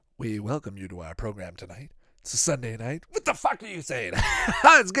We welcome you to our program tonight. It's a Sunday night. What the fuck are you saying?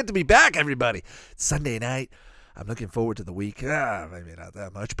 It's good to be back, everybody. It's Sunday night. I'm looking forward to the week. Maybe not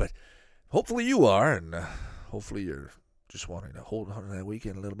that much, but hopefully you are, and hopefully you're just wanting to hold on to that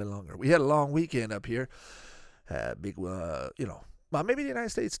weekend a little bit longer. We had a long weekend up here. Well, maybe the United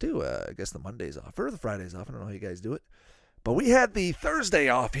States too. I guess the Monday's off or the Friday's off. I don't know how you guys do it. But we had the Thursday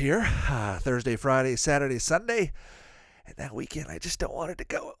off here. Thursday, Friday, Saturday, Sunday. And that weekend, I just don't want it to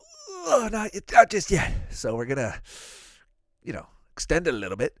go. Not just yet. So we're going to, extend it a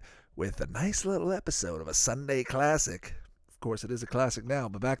little bit with a nice little episode of a Sunday classic. Of course, it is a classic now.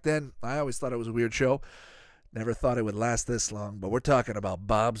 But back then, I always thought it was a weird show. Never thought it would last this long. But we're talking about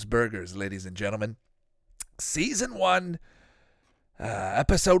Bob's Burgers, ladies and gentlemen. Season 1,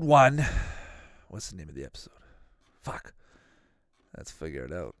 Episode 1. What's the name of the episode? Fuck. Let's figure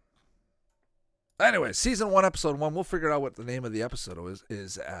it out. Anyway, Season 1, Episode 1. We'll figure out what the name of the episode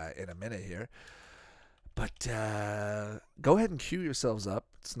is in a minute here. But go ahead and cue yourselves up.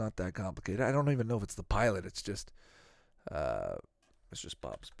 It's not that complicated. I don't even know if it's the pilot. It's just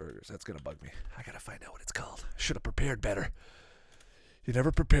Bob's Burgers. That's going to bug me. I got to find out what it's called. Should have prepared better. You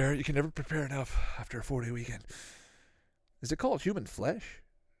never prepare. You can never prepare enough after a 4-day weekend. Is it called Human Flesh?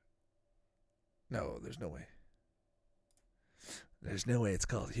 No, there's no way. There's no way it's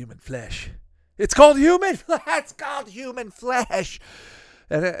called Human Flesh. It's called Human Flesh. It's called Human Flesh.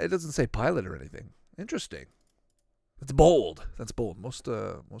 And it doesn't say pilot or anything. Interesting. That's bold. That's bold. Most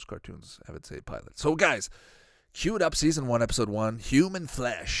cartoons have it say pilot. So, guys, cue it up. Season 1, Episode 1, Human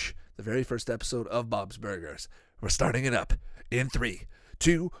Flesh. The very first episode of Bob's Burgers. We're starting it up in 3,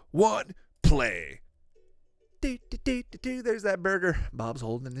 2, 1, play. There's that burger. Bob's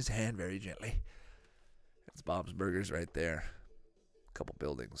holding in his hand very gently. It's Bob's Burgers right there. Couple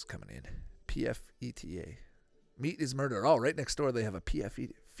buildings coming in. PFETA. Meat is murder. Oh, right next door they have a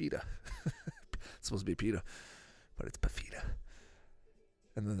PFETA. It's supposed to be PETA, but it's PFETA.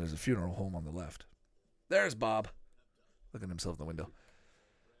 And then there's a funeral home on the left. There's Bob. Looking at himself in the window.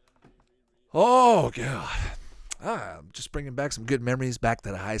 Oh, God. I'm just bringing back some good memories back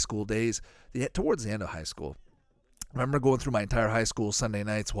to the high school days. Towards the end of high school. I remember going through my entire high school Sunday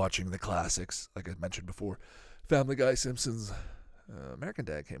nights watching the classics, like I mentioned before. Family Guy, Simpsons, American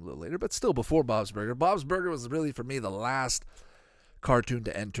Dad came a little later, but still before Bob's Burger. Bob's Burger was really, for me, the last cartoon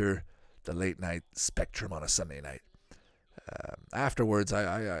to enter the late night spectrum on a Sunday night. Afterwards,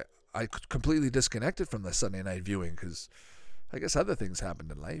 I completely disconnected from the Sunday night viewing because I guess other things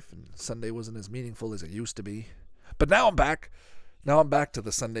happened in life, and Sunday wasn't as meaningful as it used to be. But now I'm back. Now I'm back to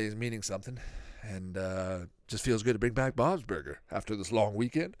the Sundays meaning something, and just feels good to bring back Bob's Burger after this long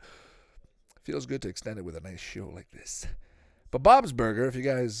weekend. Feels good to extend it with a nice show like this. But Bob's Burger, if you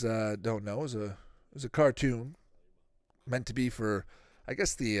guys don't know, is a cartoon meant to be for, I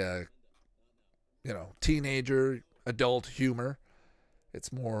guess, the teenager, adult humor.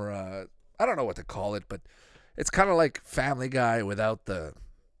 It's more, I don't know what to call it, but it's kind of like Family Guy without the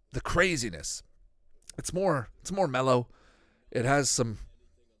craziness. It's more mellow. It has some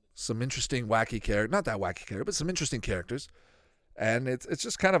interesting wacky characters, not that wacky character, but some interesting characters. And it's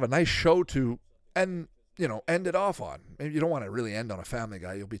just kind of a nice show to end it off on. Maybe you don't want to really end on a Family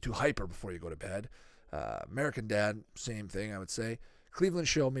Guy. You'll be too hyper before you go to bed. American Dad, same thing, I would say. Cleveland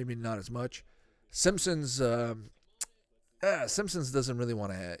Show, maybe not as much. Simpsons, Simpsons doesn't really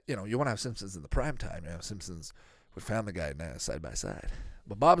want to, you want to have Simpsons in the prime time. You have Simpsons with Family Guy side by side.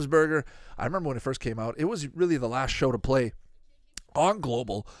 But Bob's Burger, I remember when it first came out, it was really the last show to play on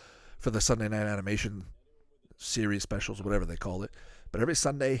Global for the Sunday night animation series specials, whatever they called it. But every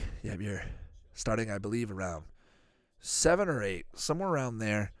Sunday, you have your, starting, I believe, around 7 or 8, somewhere around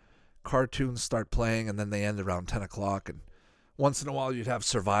there, cartoons start playing, and then they end around 10 o'clock. And once in a while, you'd have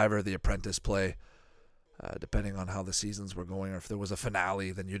Survivor, The Apprentice play, depending on how the seasons were going, or if there was a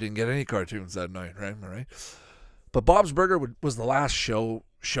finale, then you didn't get any cartoons that night, right? All right. But Bob's Burger was the last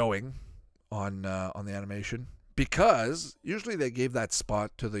showing on the animation, because usually they gave that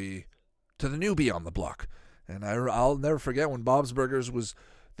spot to the newbie on the block. And I'll never forget when Bob's Burgers was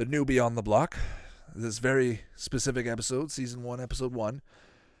the newbie on the block, this very specific episode, Season 1, Episode 1.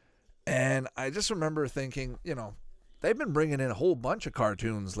 And I just remember thinking, they've been bringing in a whole bunch of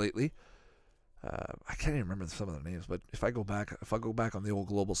cartoons lately. I can't even remember some of the names, but if I go back on the old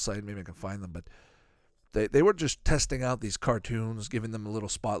Global site, maybe I can find them. But they were just testing out these cartoons, giving them a little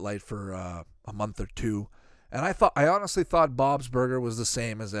spotlight for a month or two. And I honestly thought Bob's Burger was the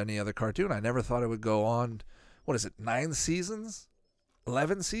same as any other cartoon. I never thought it would go on, 9 seasons?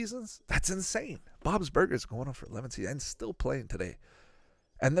 11 seasons? That's insane. Bob's Burger is going on for 11 seasons and still playing today.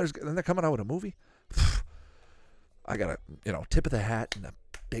 And they're coming out with a movie. I got a tip of the hat and a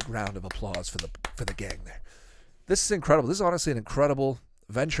Big round of applause for the gang there. This is incredible. This is honestly an incredible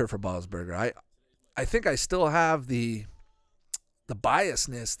venture for Bob's Burger. I think I still have the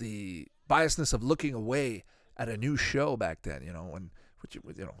biasness of looking away at a new show back then.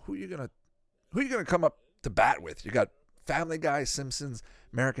 Who you gonna come up to bat with? You got Family Guy, Simpsons,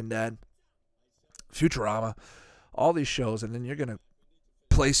 American Dad, Futurama, all these shows, and then you're gonna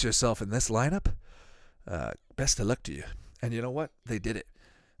place yourself in this lineup. Best of luck to you. And you know what? They did it.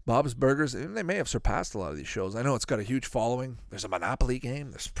 Bob's Burgers, and they may have surpassed a lot of these shows. I know it's got a huge following. There's a Monopoly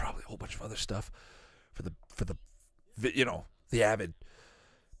game. There's probably a whole bunch of other stuff for the avid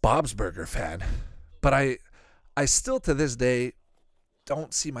Bob's Burger fan. But I still to this day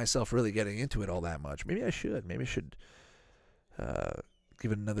don't see myself really getting into it all that much. Maybe I should. Maybe I should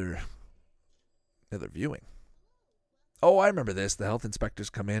give it another viewing. Oh, I remember this. The health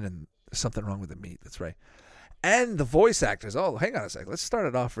inspectors come in and there's something wrong with the meat. That's right. And the voice actors. Oh, hang on a sec. Let's start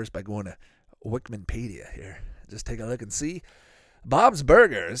it off first by going to Wikipedia here. Just take a look and see. Bob's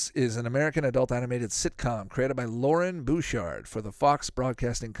Burgers is an American adult animated sitcom created by Lauren Bouchard for the Fox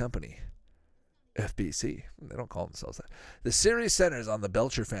Broadcasting Company, FBC. They don't call themselves that. The series centers on the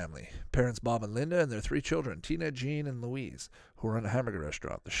Belcher family, parents Bob and Linda, and their 3 children, Tina, Jean, and Louise, who run a hamburger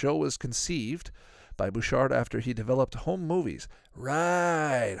restaurant. The show was conceived by Bouchard after he developed Home Movies.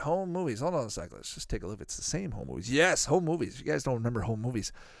 Right, Home Movies. Hold on a second. Let's just take a look. It's the same Home Movies. Yes, Home Movies. If you guys don't remember Home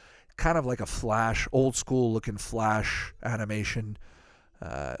Movies, kind of like a Flash, old school looking Flash animation.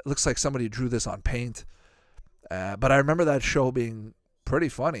 It looks like somebody drew this on paint. But I remember that show being pretty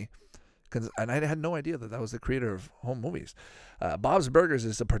funny. And I had no idea that was the creator of Home Movies. Bob's Burgers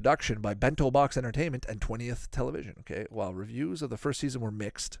is a production by Bento Box Entertainment and 20th Television. Okay, while reviews of the first season were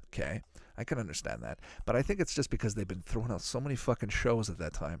mixed. Okay, I can understand that, but I think it's just because they've been throwing out so many fucking shows at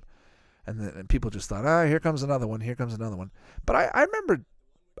that time, and people just thought, here comes another one. Here comes another one. But I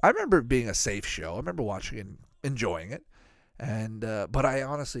remember it being a safe show. I remember watching it and enjoying it, and but I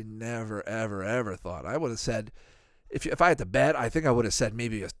honestly never ever thought I would have said. If I had to bet, I think I would have said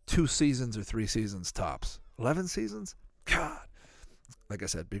maybe 2 seasons or 3 seasons tops. 11 seasons? God. Like I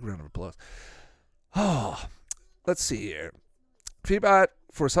said, big round of applause. Oh, let's see here. Feedback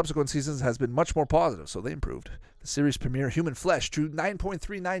for subsequent seasons has been much more positive, so they improved. The series premiere, Human Flesh, drew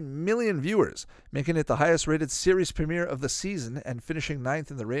 9.39 million viewers, making it the highest-rated series premiere of the season and finishing 9th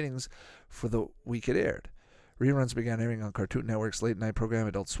in the ratings for the week it aired. Reruns began airing on Cartoon Network's late-night program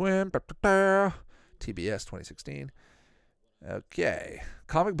Adult Swim. TBS 2016. Okay.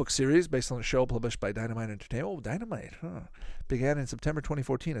 Comic book series based on a show published by Dynamite Entertainment. Oh, Dynamite, huh? Began in September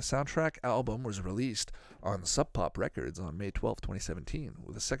 2014. A soundtrack album was released on Sub Pop Records on May 12, 2017,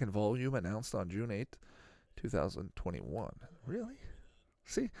 with a second volume announced on June 8, 2021. Really?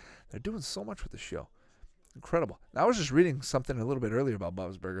 See? They're doing so much with the show. Incredible. Now, I was just reading something a little bit earlier about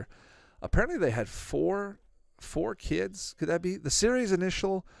Bob's Burger. Apparently, they had four kids. Could that be? The series'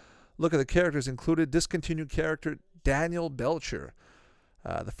 initial look at the characters included discontinued character Daniel Belcher.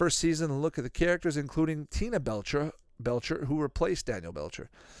 The first season look at the characters including Tina Belcher, who replaced Daniel Belcher.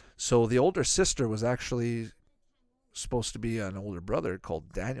 So the older sister was actually supposed to be an older brother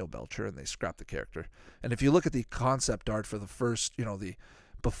called Daniel Belcher, and they scrapped the character. And if you look at the concept art for the first,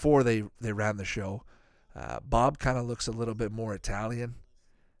 before they ran the show, Bob kind of looks a little bit more Italian.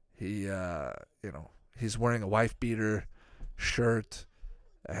 He, he's wearing a wife beater shirt.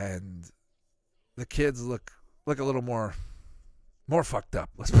 And the kids look a little more fucked up.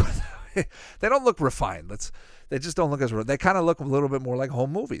 Let's put it that way. They don't look refined. They just don't look as. They kind of look a little bit more like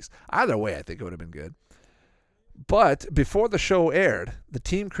Home Movies. Either way, I think it would have been good. But before the show aired, the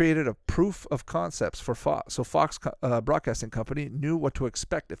team created a proof of concepts for Fox. So Fox Broadcasting Company knew what to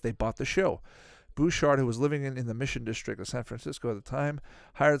expect if they bought the show. Bouchard, who was living in the Mission District of San Francisco at the time,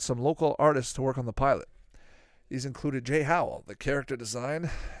 hired some local artists to work on the pilot. These included Jay Howell, the character design,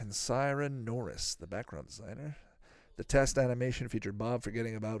 and Siren Norris, the background designer. The test animation featured Bob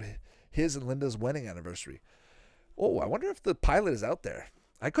forgetting about his and Linda's wedding anniversary. Oh, I wonder if the pilot is out there.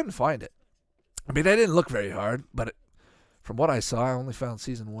 I couldn't find it. I mean, I didn't look very hard, but from what I saw, I only found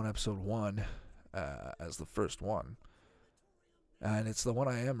season 1, episode 1 as the first one. And it's the one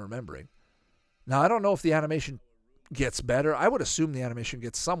I am remembering. Now, I don't know if the animation gets better. I would assume the animation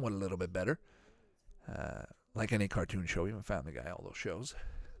gets somewhat a little bit better. Like any cartoon show, even Family Guy, all those shows,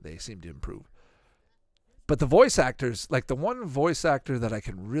 they seem to improve. But the voice actors, like the one voice actor that I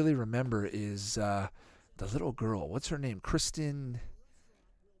can really remember is the little girl. What's her name? Kristen.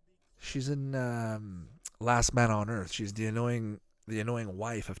 She's in Last Man on Earth. She's the annoying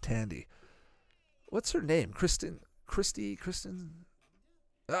wife of Tandy. What's her name? Kristen. It's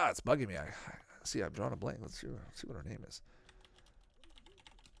bugging me. I'm drawing a blank. Let's see what her name is.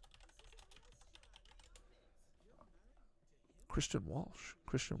 Christian Walsh.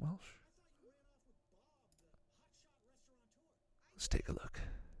 Christian Welsh. Let's take a look.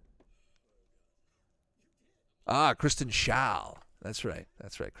 Kristen Schaal. That's right.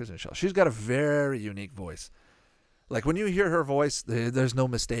 Kristen Schaal. She's got a very unique voice. Like when you hear her voice, there's no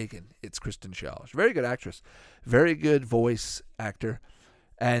mistaking. It's Kristen Schaal. She's a very good actress. Very good voice actor.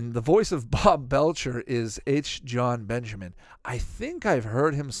 And the voice of Bob Belcher is H. John Benjamin. I think I've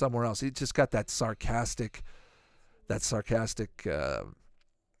heard him somewhere else. He just got that sarcastic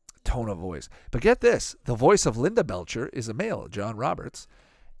tone of voice. But get this, the voice of Linda Belcher is a male, John Roberts.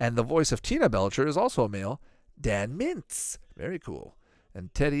 And the voice of Tina Belcher is also a male, Dan Mintz. Very cool.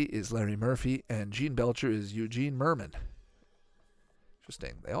 And Teddy is Larry Murphy, and Gene Belcher is Eugene Merman.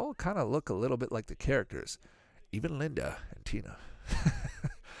 Interesting. They all kind of look a little bit like the characters. Even Linda and Tina.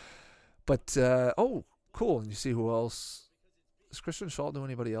 But, cool. And you see who else? Does Kristen Schaal do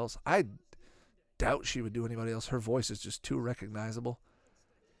anybody else? I doubt she would do anybody else. Her voice is just too recognizable.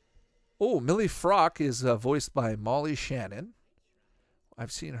 Oh, Millie Frock is voiced by Molly Shannon.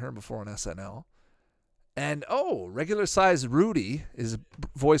 I've seen her before on SNL. And, regular size Rudy is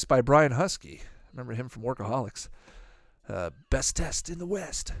voiced by Brian Husky. Remember him from Workaholics. Best test in the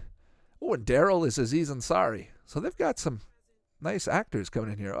West. Oh, and Daryl is Aziz Ansari. So they've got some nice actors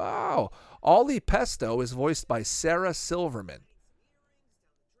coming in here. Oh, Ollie Pesto is voiced by Sarah Silverman.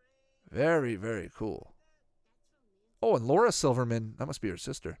 Very, very cool. Oh, and Laura Silverman, that must be her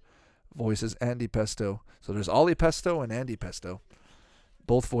sister, voices Andy Pesto. So there's Ollie Pesto and Andy Pesto,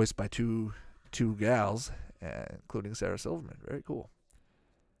 both voiced by two gals, including Sarah Silverman. Very cool.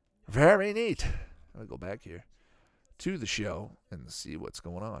 Very neat. I'll go back here to the show and see what's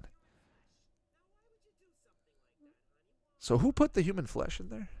going on. So who put the human flesh in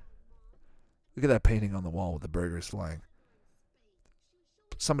there? Look at that painting on the wall with the burgers flying.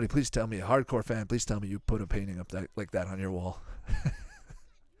 Somebody please tell me, a hardcore fan, please tell me you put a painting up like that on your wall.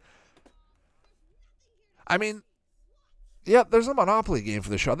 I mean, yeah, there's a Monopoly game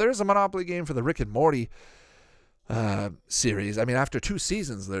for the show. There is a Monopoly game for the Rick and Morty series. I mean, after 2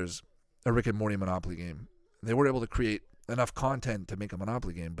 seasons, there's a Rick and Morty Monopoly game. They were able to create enough content to make a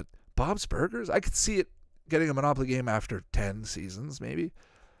Monopoly game. But Bob's Burgers, I could see it getting a Monopoly game after 10 seasons, maybe.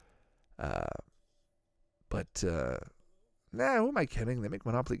 But who am I kidding? They make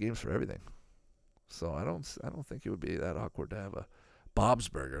Monopoly games for everything. So I don't think it would be that awkward to have a Bob's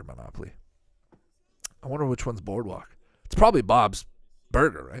Burger Monopoly. I wonder which one's Boardwalk. It's probably Bob's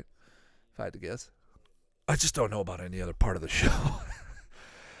Burger, right? If I had to guess. I just don't know about any other part of the show.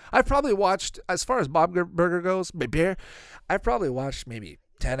 I've probably watched, as far as Bob Burger goes, I've probably watched maybe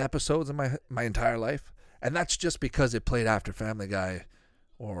 10 episodes in my entire life. And that's just because it played after Family Guy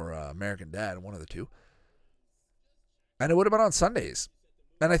or American Dad, one of the two. And it would have been on Sundays.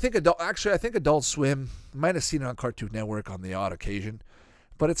 And I think Adult Swim, might have seen it on Cartoon Network on the odd occasion.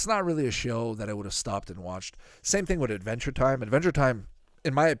 But it's not really a show that I would have stopped and watched. Same thing with Adventure Time. Adventure Time,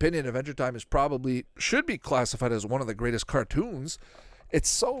 in my opinion, Adventure Time should be classified as one of the greatest cartoons. It's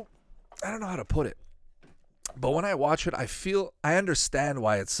so, I don't know how to put it. But when I watch it, I understand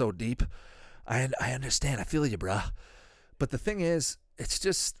why it's so deep. I understand. I feel you, bruh. But the thing is, it's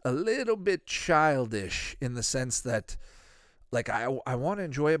just a little bit childish in the sense that, like, I want to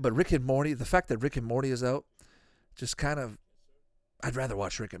enjoy it. But Rick and Morty, the fact that Rick and Morty is out, just kind of, I'd rather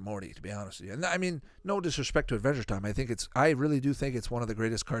watch Rick and Morty, to be honest with you. And I mean, no disrespect to Adventure Time. I really do think it's one of the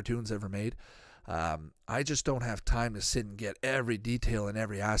greatest cartoons ever made. I just don't have time to sit and get every detail and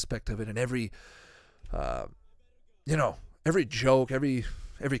every aspect of it and every joke, every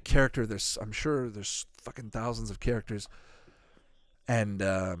character. I'm sure there's fucking thousands of characters. And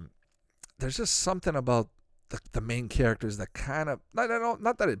there's just something about the main characters that kind of,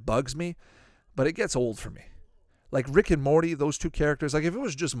 not that it bugs me, but it gets old for me. Like Rick and Morty, those two characters, like if it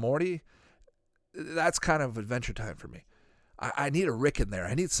was just Morty, that's kind of Adventure Time for me. I need a Rick in there.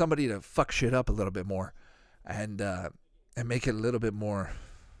 I need somebody to fuck shit up a little bit more and make it a little bit more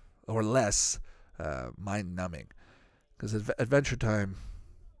or less mind-numbing. Because Adventure Time,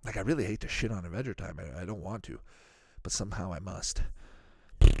 like I really hate to shit on Adventure Time. I don't want to, but somehow I must.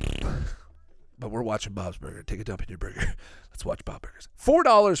 But we're watching Bob's Burger. Take a dump in your burger. Let's watch Bob's Burgers.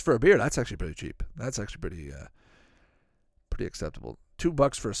 $4 for a beer. That's actually pretty cheap. That's actually pretty acceptable.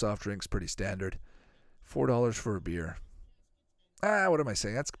 $2 for a soft drink's pretty standard. $4 for a beer. What am I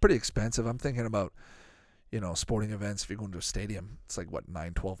saying? That's pretty expensive. I'm thinking about, sporting events. If you're going to a stadium, it's like what,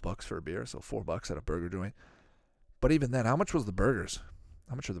 $9-12 for a beer. So $4 at a burger joint. But even then, how much was the burgers?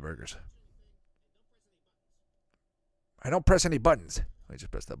 How much are the burgers? I don't press any buttons. I just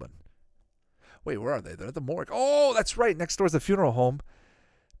press that button. Wait, where are they? They're at the morgue. Oh, that's right. Next door is the funeral home.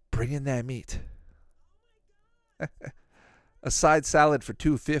 Bring in that meat. A side salad for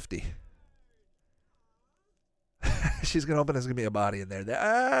 $2.50. She's gonna open. There's gonna be a body in there.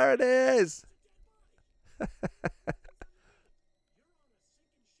 There it is.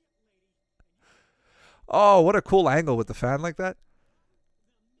 Oh, what a cool angle with the fan like that.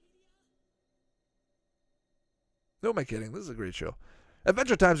 Who am I kidding? This is a great show.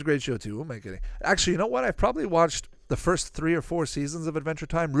 Adventure Time's a great show too. Who am I kidding? Actually, you know what? I've probably watched the first 3 or 4 seasons of Adventure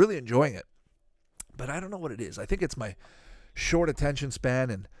Time, really enjoying it. But I don't know what it is. I think it's my short attention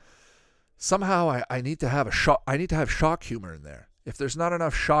span, and somehow I need to have a shock. I need to have shock humor in there. If there's not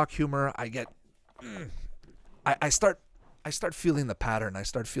enough shock humor, I get. I start feeling the pattern. I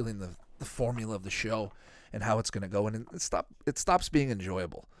start feeling the formula of the show and how it's going to go, and it stops being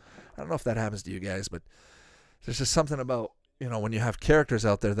enjoyable. I don't know if that happens to you guys, but there's just something about, when you have characters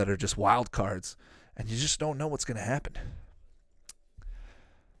out there that are just wild cards and you just don't know what's going to happen.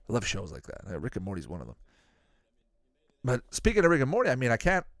 I love shows like that. Rick and Morty's one of them. But speaking of Rick and Morty, I mean, I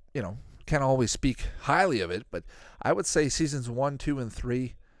can't always speak highly of it, but I would say seasons 1, 2, and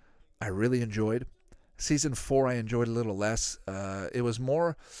 3 I really enjoyed. Season 4 I enjoyed a little less. It was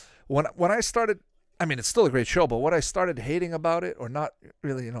more when I started. I mean, it's still a great show, but what I started hating about it, or not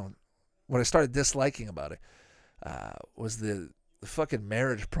really, what I started disliking about it, was the fucking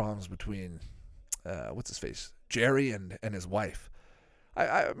marriage problems between what's his face, Jerry and his wife.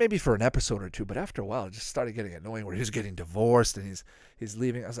 I maybe for an episode or two, but after a while it just started getting annoying where he was getting divorced and he's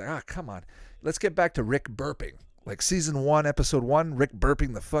leaving. I was like, come on. Let's get back to Rick burping. Like season 1, episode 1, Rick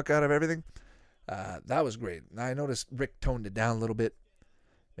burping the fuck out of everything. That was great. Now I noticed Rick toned it down a little bit.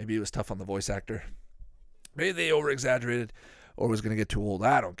 Maybe he was tough on the voice actor. Maybe they over-exaggerated or was going to get too old.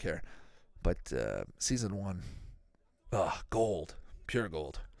 I don't care. But season 1, gold. Pure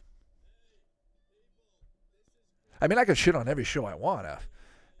gold. I mean, I could shit on every show I want.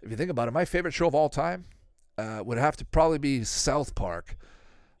 If you think about it, my favorite show of all time would have to probably be South Park,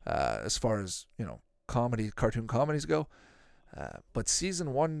 as far as, cartoon comedies go. But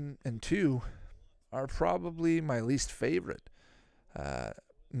season 1 and 2 are probably my least favorite,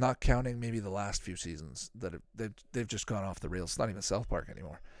 not counting maybe the last few seasons that they've just gone off the rails. It's not even South Park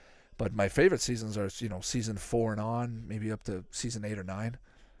anymore. But my favorite seasons are, season 4 and on, maybe up to season 8 or 9.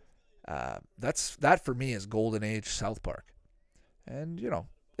 That for me is golden age South Park. And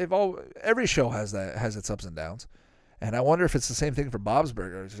every show has its ups and downs. And I wonder if it's the same thing for Bob's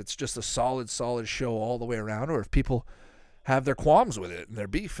Burgers, if it's just a solid show all the way around, or if people have their qualms with it and their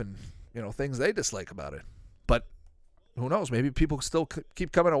beef and things they dislike about it. But who knows? Maybe people still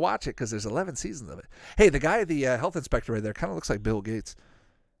keep coming to watch it because there's 11 seasons of it. Hey, the guy, the health inspector right there, kind of looks like Bill Gates.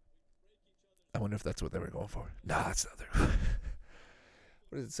 I wonder if that's what they were going for. Nah, that's not there.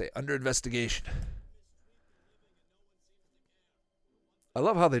 What does it say? Under investigation. I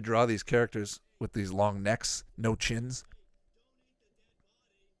love how they draw these characters with these long necks, no chins.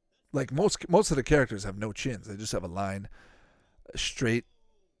 Like most of the characters have no chins. They just have a line, straight.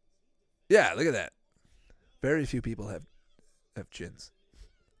 Yeah, look at that. Very few people have chins.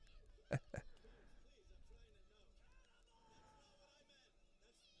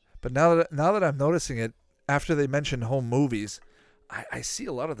 But now that I'm noticing it, after they mentioned home movies, I see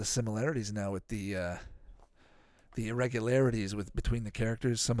a lot of the similarities now with the irregularities between the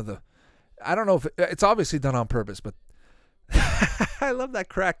characters. Some of the, I don't know if it's obviously done on purpose, but I love that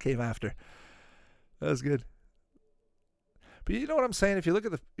crack came after. That was good. But you know what I'm saying? If you look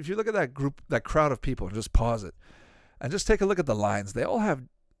at that group, that crowd of people, and just pause it, and just take a look at the lines, they're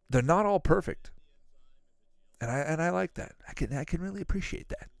not all perfect, and I like that. I can really appreciate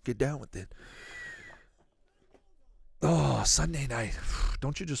that. Get down with it. Oh, Sunday night.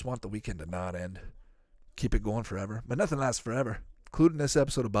 Don't you just want the weekend to not end? Keep it going forever. But nothing lasts forever, including this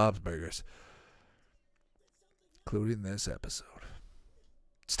episode of Bob's Burgers. Including this episode.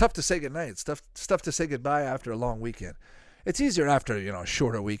 It's tough to say goodnight. It's tough to say goodbye after a long weekend. It's easier after, a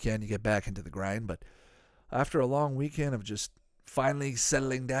shorter weekend. You get back into the grind. But after a long weekend of just finally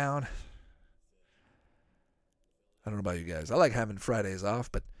settling down, I don't know about you guys. I like having Fridays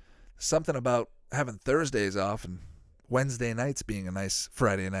off, but something about having Thursdays off and Wednesday nights being a nice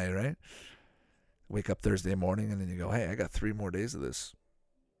Friday night, right? Wake up Thursday morning and then you go, hey, I got 3 more days of this.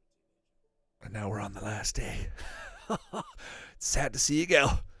 And now we're on the last day. It's sad to see you go.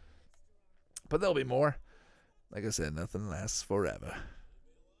 But there'll be more. Like I said, nothing lasts forever.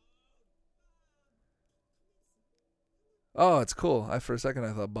 Oh, it's cool. For a second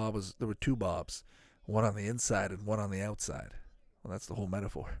I thought there were 2 Bobs. One on the inside and one on the outside. Well, that's the whole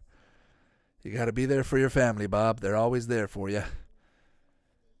metaphor. You got to be there for your family, Bob. They're always there for you.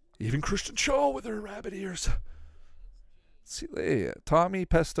 Even Kristen Shaw with her rabbit ears. See, Tommy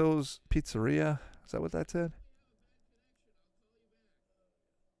Pesto's Pizzeria. Is that what that said?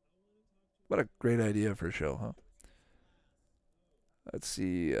 What a great idea for a show, huh? Let's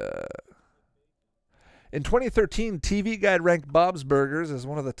see. In 2013, TV Guide ranked Bob's Burgers as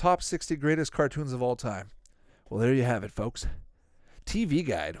one of the top 60 greatest cartoons of all time. Well, there you have it, folks. TV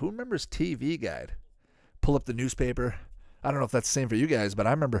Guide. Who remembers TV Guide? Pull up the newspaper. I don't know if that's the same for you guys, but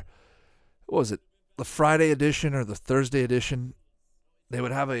I remember, what was it, the Friday edition or the Thursday edition? They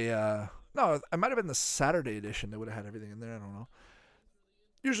would have no, it might have been the Saturday edition. They would have had everything in there. I don't know.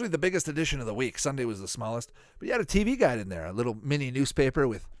 Usually the biggest edition of the week. Sunday was the smallest. But you had a TV Guide in there, a little mini newspaper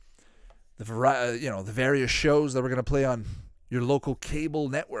with the the various shows that were going to play on your local cable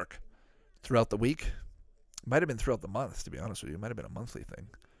network throughout the week. It might have been throughout the month, to be honest with you. It might have been a monthly thing.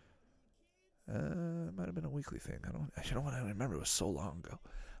 It might have been a weekly thing. I don't remember. It was so long ago.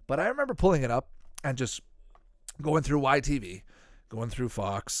 But I remember pulling it up and just going through YTV, going through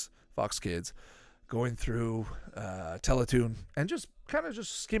Fox Kids, going through Teletoon, and just kind of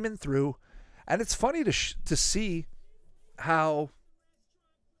just skimming through. And it's funny to see how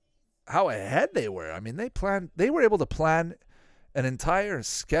ahead they were. I mean, they were able to plan an entire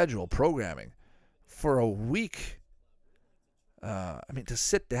schedule programming for a week. To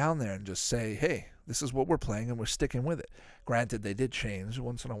sit down there and just say, hey, this is what we're playing and we're sticking with it. Granted, they did change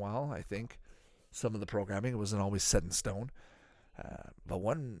once in a while, I think. Some of the programming wasn't always set in stone. But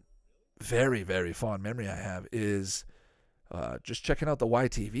one very, very fond memory I have is just checking out the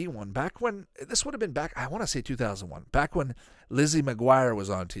YTV one. Back when, this would have been back, I want to say 2001, back when Lizzie McGuire was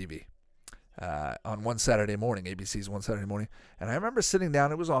on TV. On one Saturday morning, ABC's one Saturday morning. And I remember sitting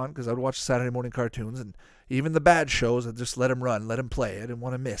down, it was on, because I would watch Saturday morning cartoons, and even the bad shows, I'd just let them run, let them play. I didn't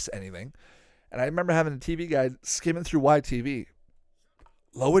want to miss anything. And I remember having a TV guide skimming through YTV.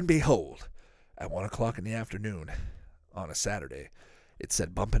 Lo and behold, at 1 o'clock in the afternoon on a Saturday, it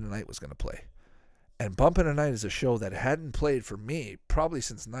said Bumpin' Tonight was going to play. And Bumpin' Tonight is a show that hadn't played for me probably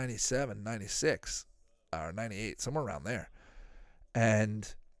since 97, 96, or 98, somewhere around there.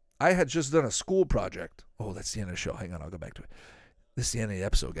 And I had just done a school project. Oh, that's the end of the show. Hang on, I'll go back to it. This is the end of the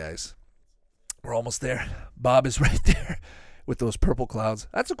episode, guys. We're almost there. Bob is right there with those purple clouds.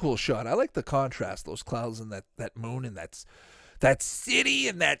 That's a cool shot. I like the contrast, those clouds and that moon and that city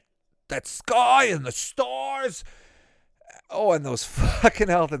and that sky and the stars. Oh, and those fucking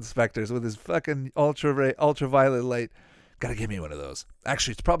health inspectors with his fucking ultraviolet light. Gotta give me one of those.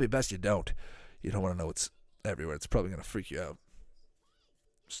 Actually, it's probably best you don't. You don't want to know what's everywhere. It's probably going to freak you out.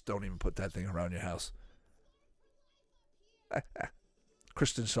 Just don't even put that thing around your house.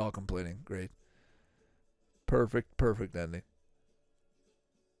 Kristen Shaw complaining. Great. Perfect ending.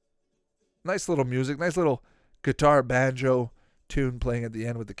 Nice little music. Nice little guitar banjo tune playing at the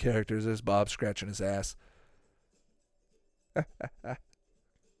end with the characters. There's Bob scratching his ass.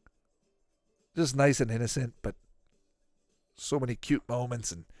 Just nice and innocent, but so many cute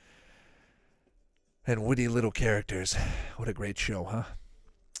moments and witty little characters. What a great show, huh?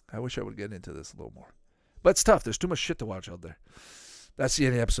 I wish I would get into this a little more. But it's tough. There's too much shit to watch out there. That's the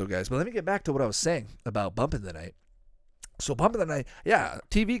end of the episode, guys. But let me get back to what I was saying about Bumpin' the Night. So Bumpin' the Night, yeah,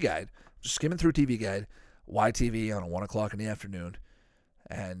 TV Guide. Just skimming through TV Guide. YTV on 1 o'clock in the afternoon.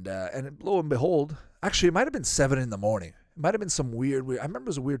 And lo and behold, actually it might have been 7 in the morning. It might have been some weird, I remember it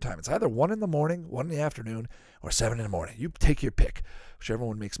was a weird time. It's either 1 in the morning, 1 in the afternoon, or 7 in the morning. You take your pick, whichever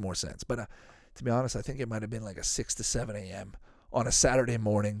one makes more sense. But to be honest, I think it might have been like a 6 to 7 a.m. on a Saturday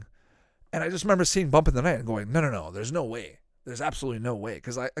morning. And I just remember seeing Bumpin' the Night and going, no, there's no way. There's absolutely no way.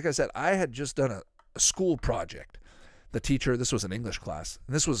 Because like I said, I had just done a school project. The teacher, this was an English class.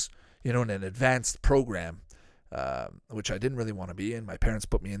 And this was, in an advanced program, which I didn't really want to be in. My parents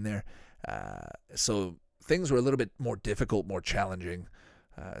put me in there. So things were a little bit more difficult, more challenging.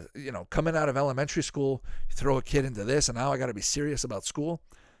 Coming out of elementary school, you throw a kid into this, and now I got to be serious about school.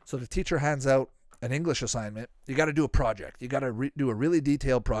 So the teacher hands out an English assignment. You got to do a project. You got to do a really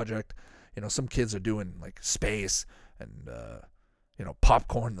detailed project. Some kids are doing like space and,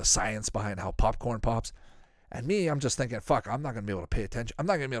 popcorn, the science behind how popcorn pops. And me, I'm just thinking, fuck, I'm not going to be able to pay attention. I'm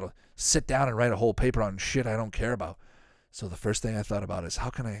not going to be able to sit down and write a whole paper on shit I don't care about. So the first thing I thought about is how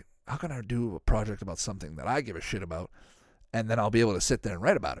can I do a project about something that I give a shit about, and then I'll be able to sit there and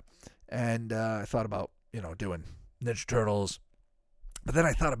write about it. And I thought about, doing Ninja Turtles. But then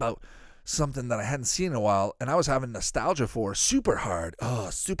I thought about something that I hadn't seen in a while, and I was having nostalgia for super hard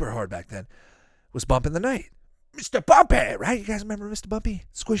back then, was Bumpin' the Night. Mr. Bumpy, right? You guys remember Mr. Bumpy?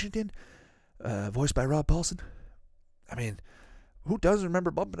 Squishington, voiced by Rob Paulson. I mean, who doesn't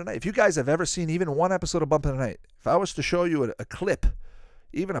remember Bumpin' the Night? If you guys have ever seen even one episode of Bumpin' the Night, if I was to show you a clip,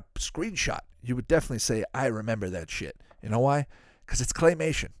 even a screenshot, you would definitely say, I remember that shit. You know why? Because it's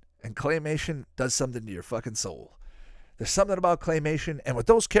claymation, and claymation does something to your fucking soul. There's something about claymation, and with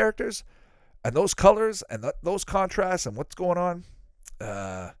those characters, And those colors and those contrasts and what's going on,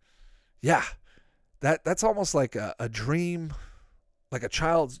 yeah, that's almost like a dream, like a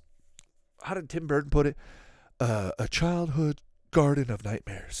child's. How did Tim Burton put it? A childhood garden of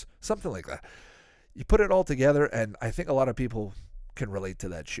nightmares, something like that. You put it all together, and I think a lot of people can relate to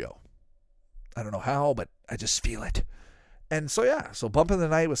that show. I don't know how, but I just feel it. And so, yeah, so Bump in the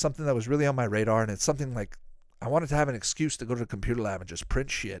Night was something that was really on my radar, and it's something like I wanted to have an excuse to go to the computer lab and just print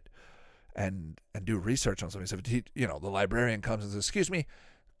shit and do research on something. So, the librarian comes and says, excuse me,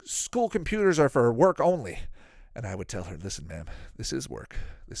 school computers are for work only. And I would tell her, listen, ma'am, this is work.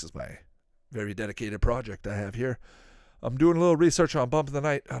 This is my very dedicated project I have here. I'm doing a little research on Bump in the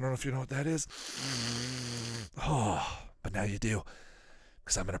Night. I don't know if you know what that is. Oh, but now you do.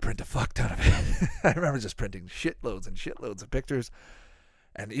 Because I'm going to print a fuck ton of it. I remember just printing shitloads and shitloads of pictures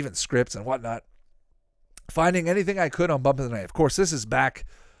and even scripts and whatnot. Finding anything I could on Bump in the Night. Of course, this is back,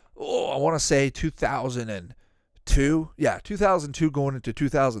 I want to say 2002. Yeah, 2002 going into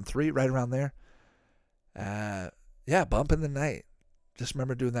 2003, right around there. Yeah, Bump in the Night. Just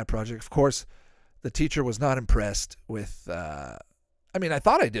remember doing that project. Of course, the teacher was not impressed with, I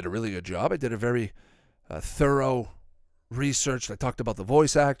thought I did a really good job. I did a very thorough research. I talked about the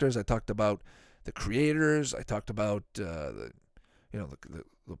voice actors. I talked about the creators. I talked about the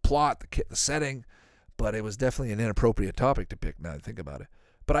plot, the setting. But it was definitely an inappropriate topic to pick now that I think about it.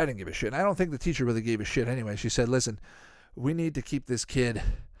 But I didn't give a shit. And I don't think the teacher really gave a shit anyway. She said, listen, we need to keep this kid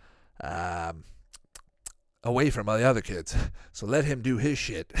away from all the other kids. So let him do his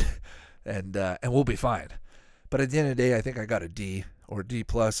shit and we'll be fine. But at the end of the day, I think I got a D or D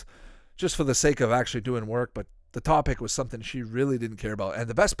plus just for the sake of actually doing work. But the topic was something she really didn't care about. And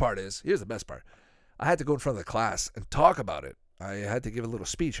the best part is, here's the best part. I had to go in front of the class and talk about it. I had to give a little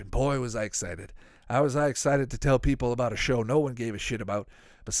speech, and boy, was I excited. I was excited to tell people about a show no one gave a shit about,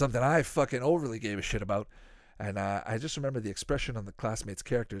 but something I fucking overly gave a shit about. And I just remember the expression on the classmates'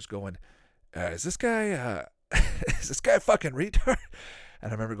 characters going, is this guy a fucking retard?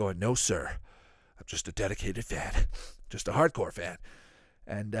 And I remember going, no, sir. I'm just a dedicated fan. Just a hardcore fan.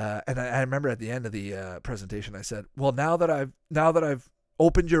 And I remember at the end of the presentation, I said, well, now that I've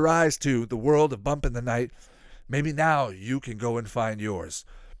opened your eyes to the world of Bump in the Night, maybe now you can go and find yours.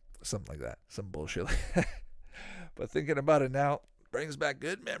 Something like that. Some bullshit. But thinking about it now brings back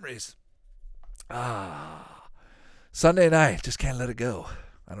good memories. Sunday night, just can't let it go.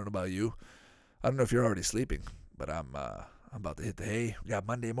 I don't know about you. I don't know if you're already sleeping, but I'm about to hit the hay. We got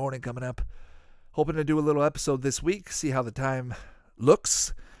Monday morning coming up. Hoping to do a little episode this week, see how the time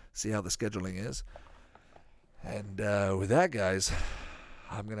looks, see how the scheduling is. And with that, guys,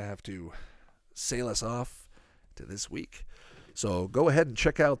 I'm going to have to sail us off to this week. So go ahead and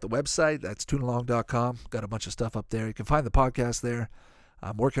check out the website. That's tunalong.com. Got a bunch of stuff up there. You can find the podcast there.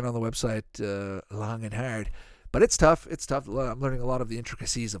 I'm working on the website long and hard. But it's tough. It's tough. I'm learning a lot of the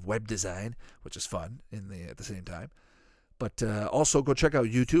intricacies of web design, which is fun at the same time. But also go check out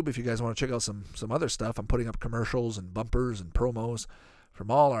YouTube if you guys want to check out some other stuff. I'm putting up commercials and bumpers and promos from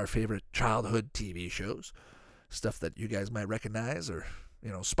all our favorite childhood TV shows. Stuff that you guys might recognize or,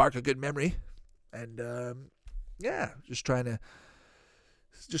 spark a good memory. And just trying to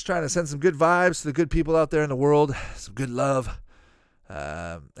send some good vibes to the good people out there in the world, some good love.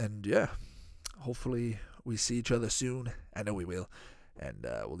 Hopefully we see each other soon. I know we will. And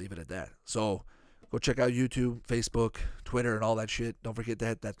we'll leave it at that. So go check out YouTube, Facebook, Twitter, and all that shit. Don't forget to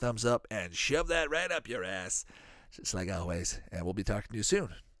hit that thumbs up and shove that right up your ass. Just like always. And we'll be talking to you soon.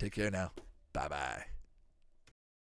 Take care now. Bye-bye.